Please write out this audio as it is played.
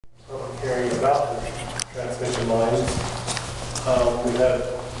hearing about the transmission lines. We had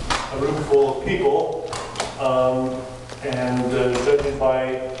a room full of people, and judging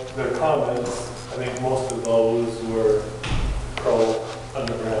by their comments, I think most of those were pro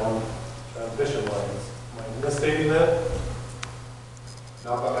underground transmission lines. Am I misstating that?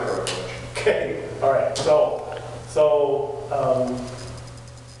 Not by my recollection. Okay, all right.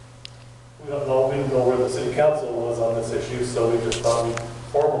 We didn't know where the city council was on this issue, so we just thought we'd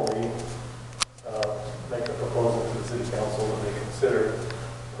formally make a proposal to the city council that they consider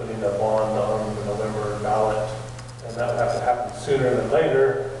putting a bond on the November ballot. And that would have to happen sooner than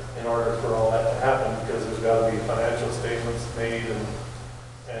later in order for all that to happen, because there's got to be financial statements made,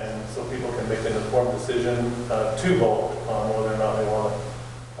 and so people can make an informed decision to vote on whether or not they want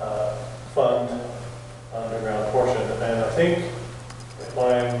to fund underground portion. And I think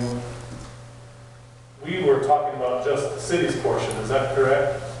we were talking about just the city's portion, is that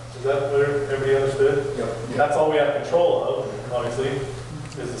correct? Is that what everybody understood? Yep. That's all we have control of, obviously,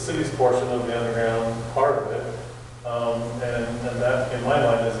 is the city's portion of the underground part of it. And that, in my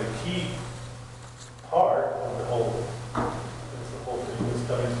mind, is a key part of the whole thing is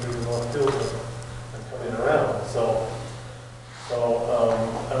coming through the North Hills and coming around. So I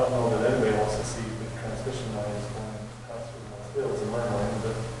don't know that anybody wants to see the transmission lines going out through the North Hills, in my mind,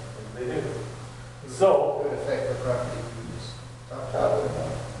 but they do. So, it would affect the property values.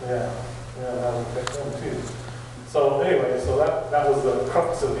 yeah, that would affect them too. So anyway, so that was the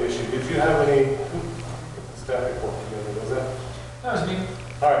crux of the issue. Did you have any, who put the staff report together, was that? That was me.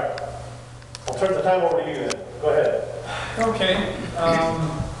 All right, I'll turn the time over to you then. Go ahead. Okay.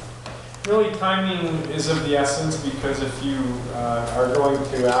 Really, timing is of the essence, because if you are going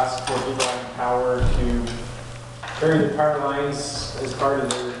to ask for Heber Power to carry the power lines as part of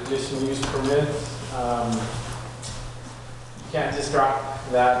their conditional use permit, you can't just drop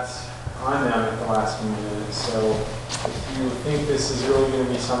that on them at the last minute. So if you think this is really going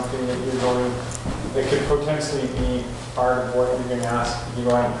to be something that could potentially be part of what you're going to ask Heber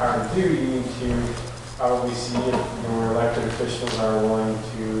Power to do, you need to probably see if your elected officials are willing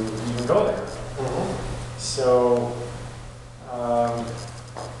to even go there. So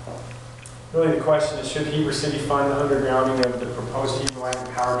really the question is, should Heber City fund the undergrounding of the proposed Heber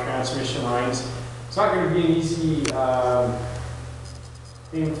Power transmission lines? It's not going to be an easy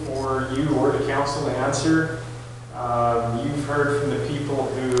thing for you or the council to answer. You've heard from the people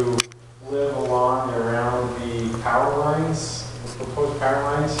who live along and around the power lines, the proposed power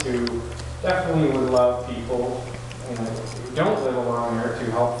lines, who definitely would love people who don't live along there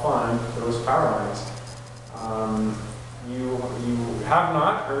to help fund those power lines. You have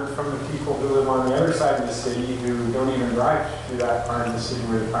not heard from the people who live on the other side of the city, who don't even drive through that part of the city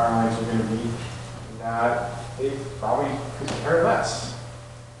where the power lines are going to be, that they probably could care less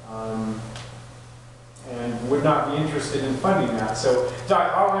and would not be interested in funding that. So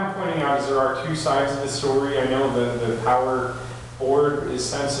all I'm pointing out is there are two sides of the story. I know the power board is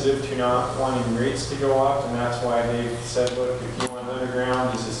sensitive to not wanting rates to go up, and that's why they've said, look, if you want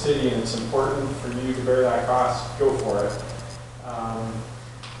underground as a city and it's important for you to bear that cost, go for it.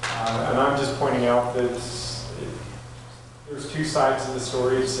 And I'm just pointing out that there's two sides of the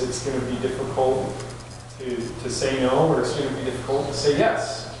story. It's going to be difficult to say no, or it's going to be difficult to say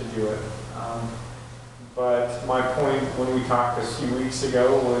yes to do it. But my point when we talked a few weeks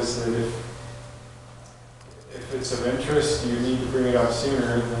ago was that if it's of interest, you need to bring it up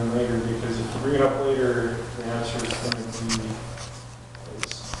sooner than later, because if you bring it up later, the answer is going to be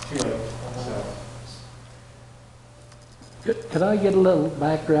it's too late. So. Could I get a little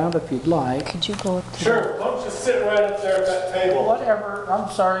background if you'd like? Could you go up to Sure, don't just sit right up there at that table. Whatever,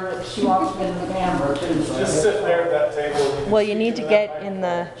 I'm sorry, but she wants me in the camera too. So Just sit there at that table. Well, you need to get in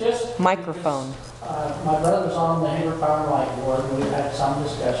the Just microphone. my brother's on the Heber Power Light Board, and we've had some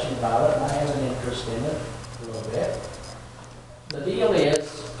discussion about it, and I have an interest in it a little bit. The deal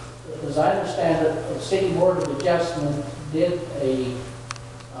is, as I understand it, the City Board of Adjustment did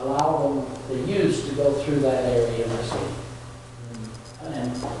allow them the use to go through that area in the city.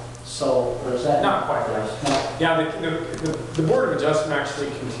 And so, or is that? Not quite right. No. Yeah, the Board of Adjustment actually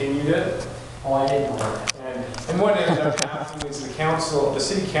continued it. Oh, I didn't know that. And what ended up happening is the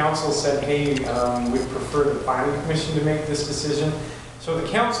city council said, hey, we'd prefer the planning commission to make this decision. So the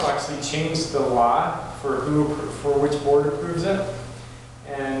council actually changed the law for which board approves it,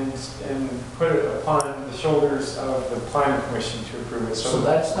 and put it upon the shoulders of the planning commission to approve it. So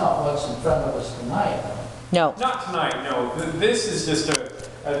that's not what's in front of us tonight, though. No. Not tonight, no. This is just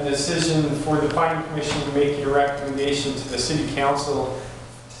a decision for the planning commission to make a recommendation to the city council,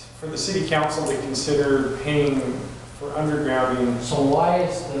 for the city council to consider paying for undergrounding. So why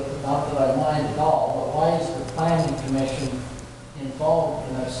is the, not that I mind at all, but why is the planning commission involved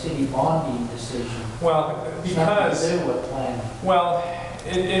in a city bonding decision? Well, It's nothing because, to do with planning. well,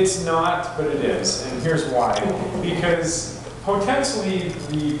 it's not, but it is, and here's why. Because potentially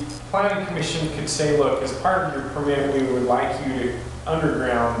the planning commission could say, look, as part of your permit, we would like you to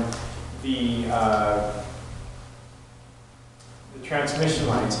underground the transmission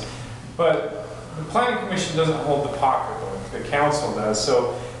lines. But the planning commission doesn't hold the pocketbook, the council does.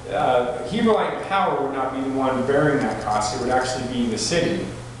 So Heber Light Power would not be the one bearing that cost, it would actually be the city.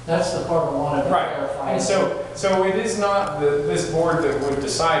 That's the part I wanted to Right, clarify. and so it is not this board that would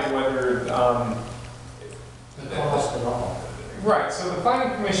decide whether, The cost at all. right, so the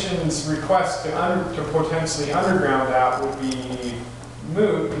planning commission's request to potentially underground that would be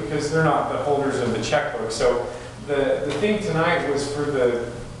moot because they're not the holders of the checkbook. So the thing tonight was for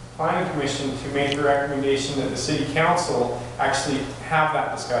the planning commission to make the recommendation that the city council actually have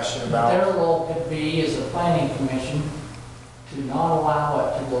that discussion about. Their role could be, as a planning commission, to not allow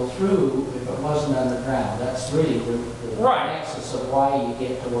it to go through if it wasn't underground. That's really the Right. nexus of why you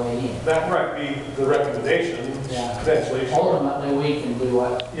get to weigh in. That might be the recommendation, Yeah. potentially, sure. Ultimately, we can do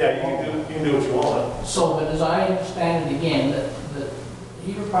what. Yeah, you can do what you want. So, but as I understand it again, that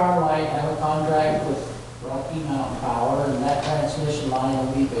Heber Power Light have a contract with Rocky Mountain Power, and that transmission line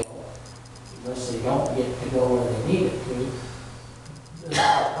will be built, unless they don't get to go where they need it to. The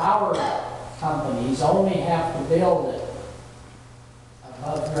power companies only have to build it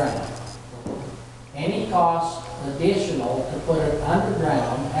above ground. Any cost additional to put it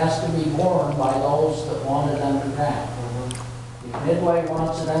underground has to be borne by those that want it underground. If Midway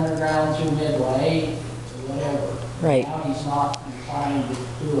wants it underground through Midway, whatever. Right. The county's not inclined to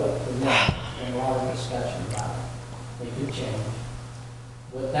do it for them. There's been a lot of discussion about it. They could change.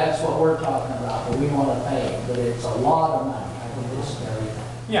 But that's what we're talking about, but we want to pay. But it's a lot of money. I think it's very,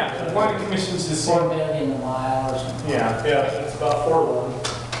 Yeah, the planning commission's $4 decision. million a mile or something. Yeah. Yeah, it's about 4 to 1.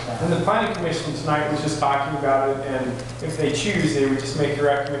 And the planning commission tonight was just talking about it, and if they choose, they would just make a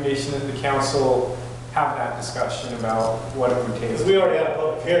recommendation that the council have that discussion about what it would take. Because we already had a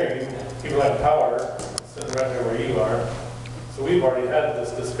public hearing, people had power, sitting right there where you are. So we've already had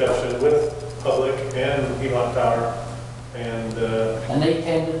this discussion with public and Elon Power, and And they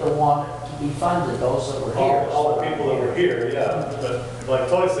tended to want it to be funded, those that were here. all the people that were here, yeah. But like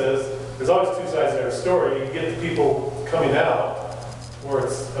Tony says, there's always two sides to every story. You get the people coming out where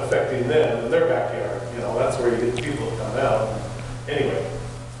it's affecting them in their backyard. You know, that's where you get the people that come out. Anyway,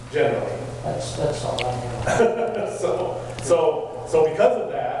 generally. That's all I have. So because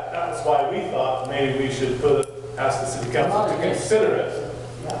of that, that was why we thought maybe we should ask the city council to consider it.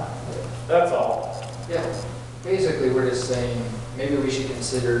 Yeah. That's all. Yeah, basically, we're just saying, maybe we should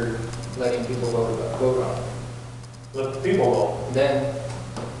consider letting people vote on it. Let the people know. Then,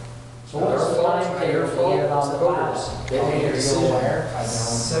 So what's the time period to get it on the ballot? They make a decision. I know,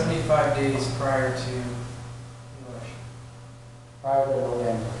 75 days prior to the election. prior to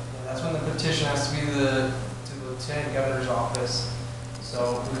November. And that's when the petition has to be to the lieutenant governor's office.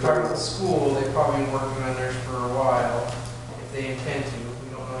 So if we're talking about the school, they've probably been working on theirs for a while, if they intend to.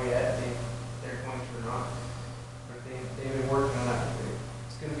 We don't know yet if they're going to or not. But they've been working on that.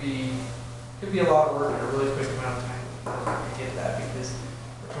 It's going to be, could be a lot of work in a really quick amount of time to get that, because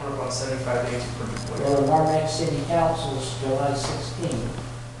we're coming up on 75 days per employee. Well, our next city council is July 16th,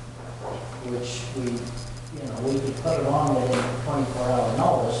 which we could put it on within a 24-hour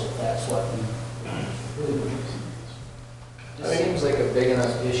notice if that's what we do. it seems like a big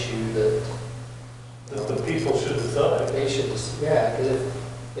enough issue that That the people should decide. they should, yeah, because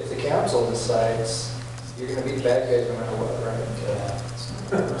if the council decides, you're gonna be the bad guys no matter what, right?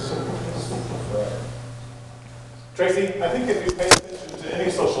 Tracy, I think if you pay attention to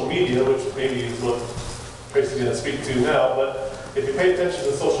any social media, which maybe is what Tracy's going to speak to now, but if you pay attention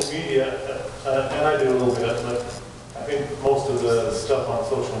to social media, and I do a little bit, but I think most of the stuff on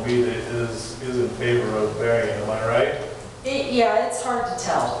social media is in favor of burying, am I right? Yeah, it's hard to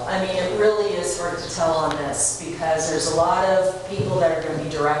tell. I mean, it really is hard to tell on this because there's a lot of people that are going to be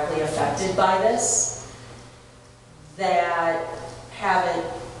directly affected by this that haven't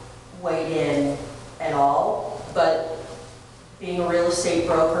weighed in at all. But being a real estate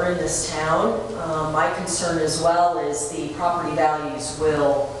broker in this town, my concern as well is the property values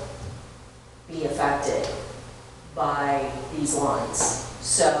will be affected by these lines.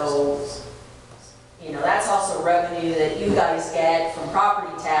 So, you know, that's also revenue that you guys get from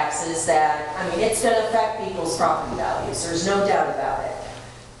property taxes that, I mean, it's going to affect people's property values. There's no doubt about it.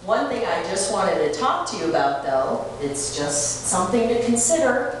 One thing I just wanted to talk to you about, though, it's just something to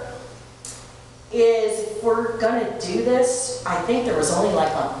consider. is if we're gonna do this, I think there was only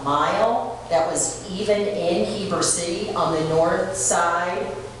like a mile that was even in Heber City on the north side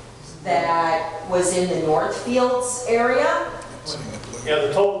that was in the Northfields area. Yeah,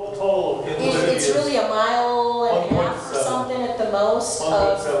 the total in Liberty It's is really a mile and a half or 1.7. something at the most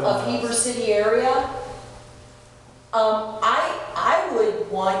of 1.7 Heber City area. I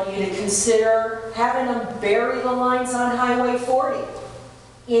would want you to consider having them bury the lines on Highway 40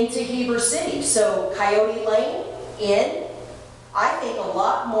 into Heber City. So Coyote Lane in, I think a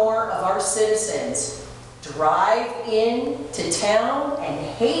lot more of our citizens drive in to town and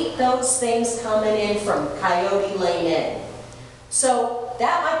hate those things coming in from Coyote Lane in. So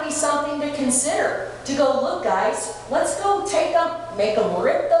that might be something to consider, to go, look guys, let's go take them, make them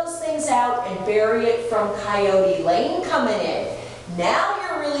rip those things out and bury it from Coyote Lane coming in. Now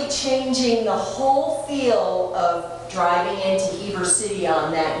you're really changing the whole feel of driving into Heber City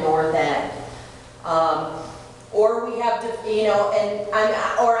on that north end. Or we have, you know, and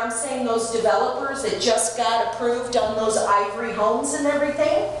I'm saying those developers that just got approved on those ivory homes and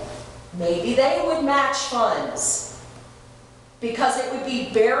everything, maybe they would match funds. Because it would be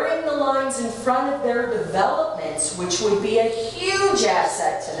burying the lines in front of their developments, which would be a huge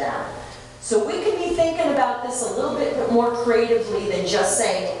asset to them. So we could be thinking about this a little bit more creatively than just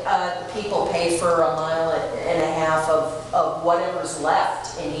saying the people pay for a mile and a half of whatever's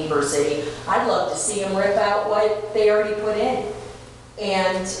left in Heber City. I'd love to see them rip out what they already put in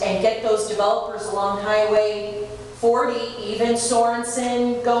and get those developers along Highway 40, even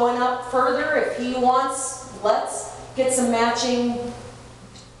Sorensen going up further if he wants. Let's get some matching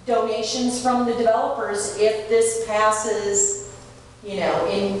donations from the developers if this passes, you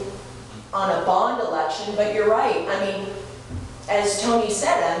know, on a bond election. But you're right, I mean, as Tony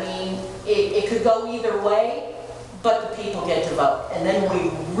said, I mean, it could go either way, but the people get to vote. And then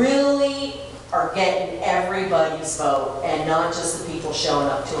we really are getting everybody's vote and not just the people showing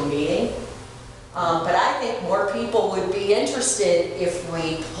up to a meeting. But I think more people would be interested if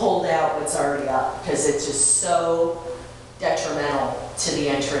we pulled out what's already up, because it's just so detrimental to the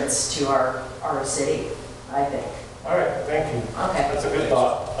entrance to our city, I think. All right, thank you. Okay. That's a good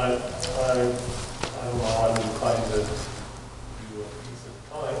thought. I don't know, I'm inclined to do a piece of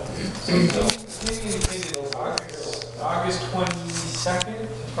time. Maybe August 22nd?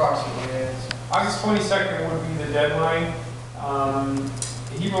 Approximately, yeah. August 22nd would be the deadline.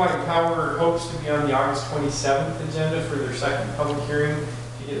 Heber Light Power hopes to be on the August 27th agenda for their second public hearing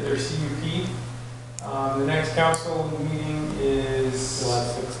to get their CUP. The next council meeting is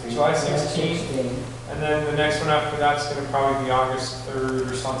July 16th. And then the next one after that's going to probably be August 3rd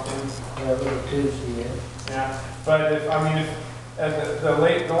or something. Yeah, little Tuesday, yeah. Yeah, but if, I mean, if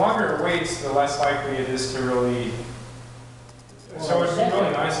the longer it waits, the less likely it is to really. So it'd be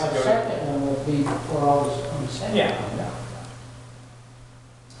really nice to The go. second one would be before August 22nd. Yeah.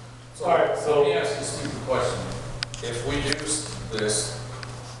 All right, so let me ask you a stupid question. If we do this,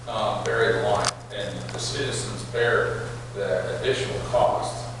 bury the line, and the citizens bear the additional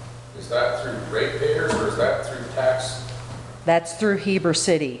cost, is that through ratepayers or is that through tax? That's through Heber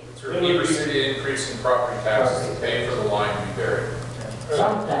City. Through Heber City increasing property taxes to pay for the line to be buried?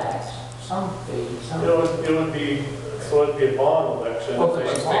 Some tax, some fee, some. it would be, so it'd be a bond election. Well, if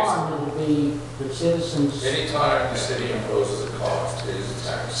it's bond, it would be the citizens. Anytime the city imposes a cost, it is a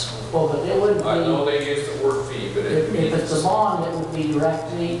tax. Well, but it wouldn't I know be, they use the word fee, but it if means. it's a bond, it would be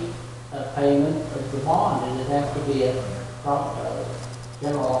directly a payment of the bond, and it'd have to be a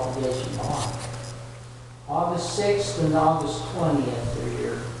general obligation bond. August 6th and August 20th are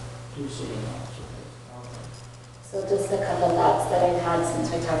your two city council. So just a couple thoughts that I've had since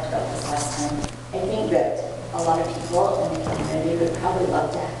we talked about this last time. I think that a lot of people in the community would probably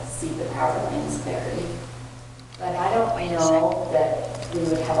love to see the power lines buried. But I don't know that we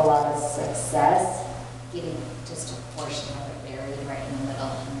would have a lot of success getting just a portion of it buried right in the middle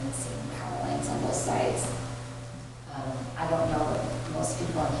and then seeing power lines on both sides. I don't know that most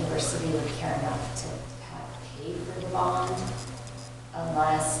people in Heber City would care enough to have paid for the bond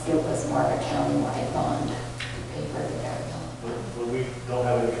unless it was more of a county-wide bond to pay for the burial. But we don't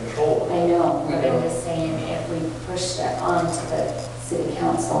have any control. I know, but I'm just saying, if we push that on to the city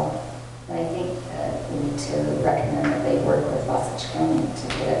council, then I think that we need to recommend that they work with Wasatch County to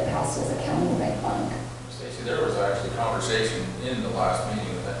get it passed as a county-wide bond. Stacey, there was actually conversation in the last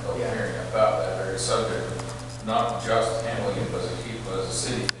meeting with that public hearing about that very subject, not just handling it as a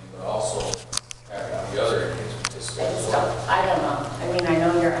city thing, but also having the other entities participate as well. I don't know. I mean, I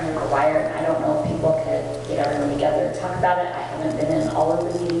know you're under the wire, and I don't know if people could get everyone together and talk about it. I haven't been in all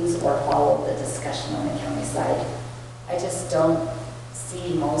of the meetings or followed the discussion on the county side. I just don't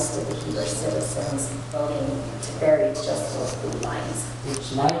see most of the Heber citizens voting to bury just those blue lines.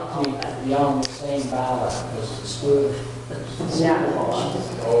 It's likely to be on the same ballot as the school.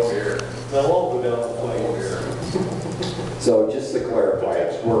 Oh dear. Now, we'll go down the Oh flames. dear. So just to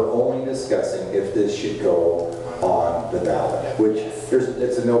clarify, we're only discussing if this should go on the ballot, which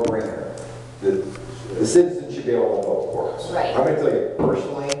it's a no-brainer. The citizens should be able to vote for us. Right. I'm going to tell you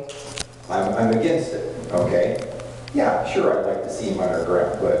personally, I'm against it, okay? Yeah, sure, I'd like to see them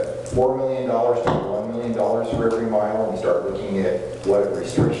underground, but $4 million to $1 million for every mile, and you start looking at what it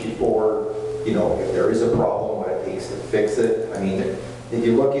restricts you for, you know, if there is a problem, what it takes to fix it. I mean, if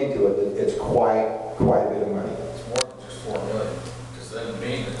you look into it, it's quite a bit of money. It's more than just 4 million, because then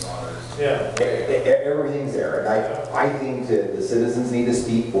maintenance on it is. Yeah. Everything's there, and I think that the citizens need to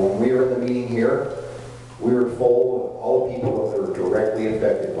speak. When we were in the meeting here, we were full of all the people that were directly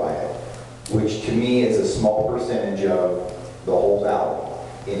affected by it, which to me is a small percentage of the whole valley.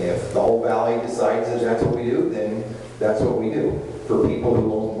 And if the whole valley decides that that's what we do, then that's what we do. For people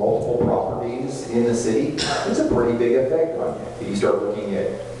who own multiple properties in the city, it's a pretty big effect on you. If you start looking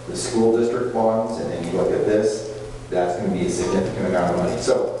at the school district bonds, and then you look at this, that's going to be a significant amount of money.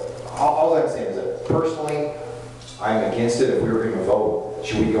 So all I'm saying is that personally, I'm against it. If we were going to vote,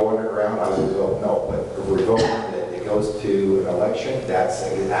 should we go underground? I would vote no. But if we're voting that it goes to an election, that's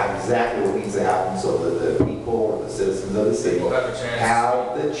exactly what needs to happen so that the people or the citizens of the city People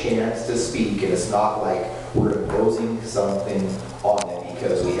have the chance to speak. And it's not like we're imposing something on them,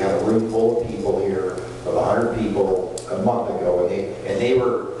 because we had a room full of people here, of 100 people a month ago, and they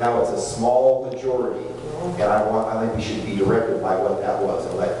were, now it's a small majority. And I think we should be directed by what that was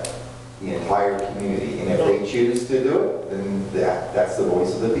and let the entire community. And if they choose to do it, then that's the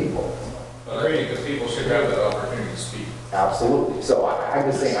voice of the people. But I think the people should have that opportunity to speak. Absolutely. So I'm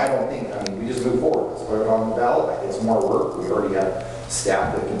just saying, I mean, we just move forward. Let's put it on the ballot. It's more work. We already have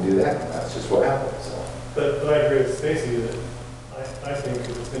staff that can do that, and that's just what happens. So. But I agree with Stacy that I think if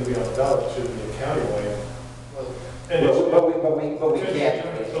it's going to be on the ballot, it should be a county-wide. And But we can't.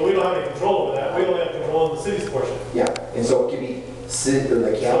 But we don't have any control over that. We don't have control of the city's portion. Yeah, and so it could be city or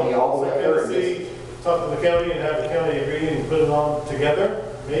the county all the way Can there. the city talk to the county and have the county agree and put it on together?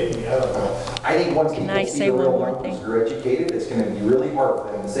 Maybe, I don't know. I think once Can people I see say the one real more numbers, thing? are educated, it's going to be really hard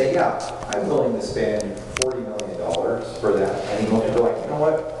for them to say, yeah, I'm willing to spend $40 million for that. I think most people are like, you know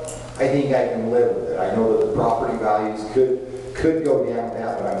what? I think I can live with it. I know that the property values could go down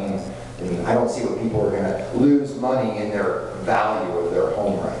that, but I mean, I don't see what people are going to lose money in their value of their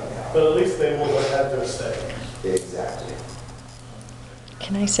home right now. But at least they will have their say. Exactly.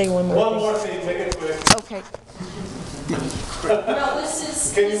 Can I say one more One thing? more thing, make it quick. Okay. No, this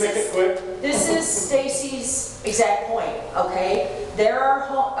is. Can you make it quick? This is Stacy's exact point, okay? There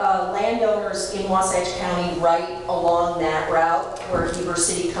are landowners in Wasatch County right along that route where Heber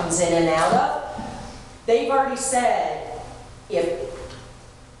City comes in and out of. They've already said if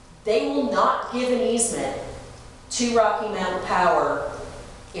they will not give an easement to Rocky Mountain Power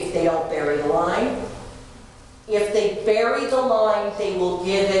if they don't bury the line. If they bury the line, they will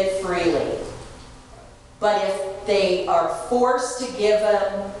give it freely. But if they are forced to give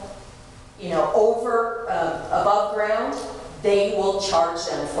them, above ground, they will charge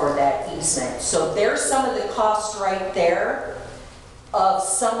them for that easement. So there's some of the cost right there of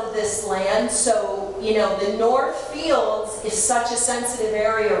some of this land. So, the North Fields is such a sensitive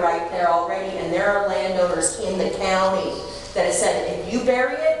area right there already, and there are landowners in the county that have said, if you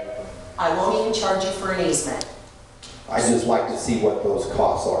bury it, I won't even charge you for an easement. I just like to see what those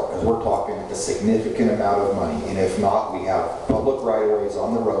costs are, because we're talking a significant amount of money. And if not, we have public right-of-ways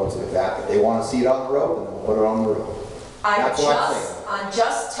on the roads. If they want to see it on the road, then we'll put it on the road. That's what I'm saying. I'm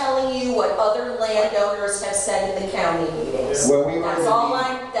just telling you what other landowners have said in the county meetings. When we were That's in all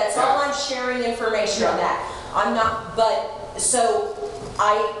the- I'm sharing information on that. I'm not, so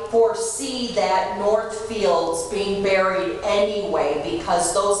I foresee that North Fields being buried anyway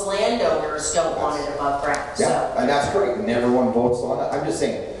because those landowners don't want it above ground, Yeah, so. and that's great, and everyone votes on it. I'm just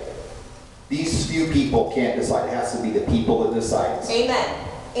saying, these few people can't decide. It has to be the people that decide. Amen.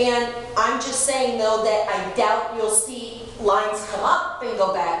 And I'm just saying though that I doubt you'll see lines come up and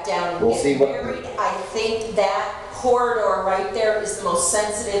go back down and We'll see get what- buried. I think that corridor right there is the most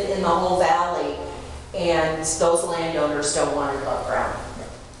sensitive in the whole valley, and those landowners don't want it above ground.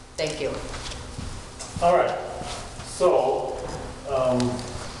 Thank you. All right. So,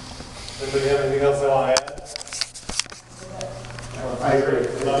 anybody have anything else they want to add? I agree.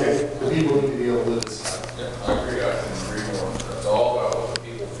 The people need to be able to decide. Yeah, I agree. I can agree more. It's all about what the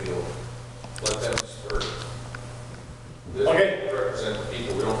people feel. Let them stir. This Okay. We represent the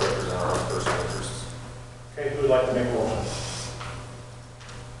people. We don't represent our own personal interests. Okay, who would like to make a motion?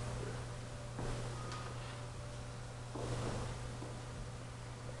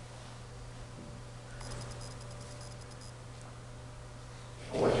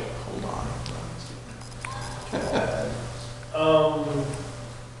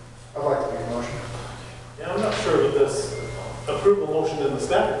 motion in the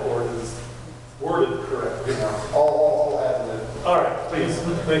staff report is worded correctly. I'll add that. All right, please,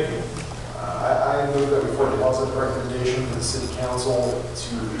 thank you. I move that we forward a positive recommendation to the city council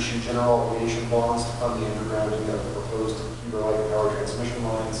to issue general obligation bonds to fund the undergrounding of the proposed Heber Light Power transmission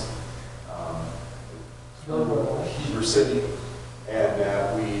lines through Heber City, and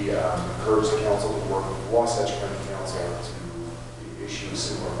that we encourage the council to work with Wasatch County Council to issue a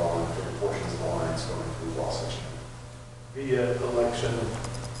similar bond for the portions of the lines going through Wasatch County. Via election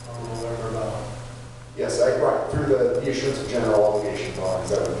on November ballot. Yes, right, through the issuance of general obligation bonds,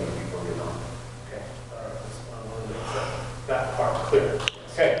 that would need to be voted on. Okay, all right, I wanted to make that part clear.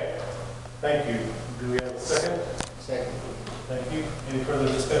 Okay, thank you. Do we have a second? Second. Thank you. Any further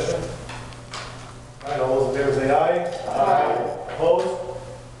discussion? All right, all those in favor say aye. Aye. Opposed?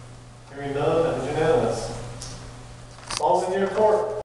 Hearing none, that is unanimous. All's in your court.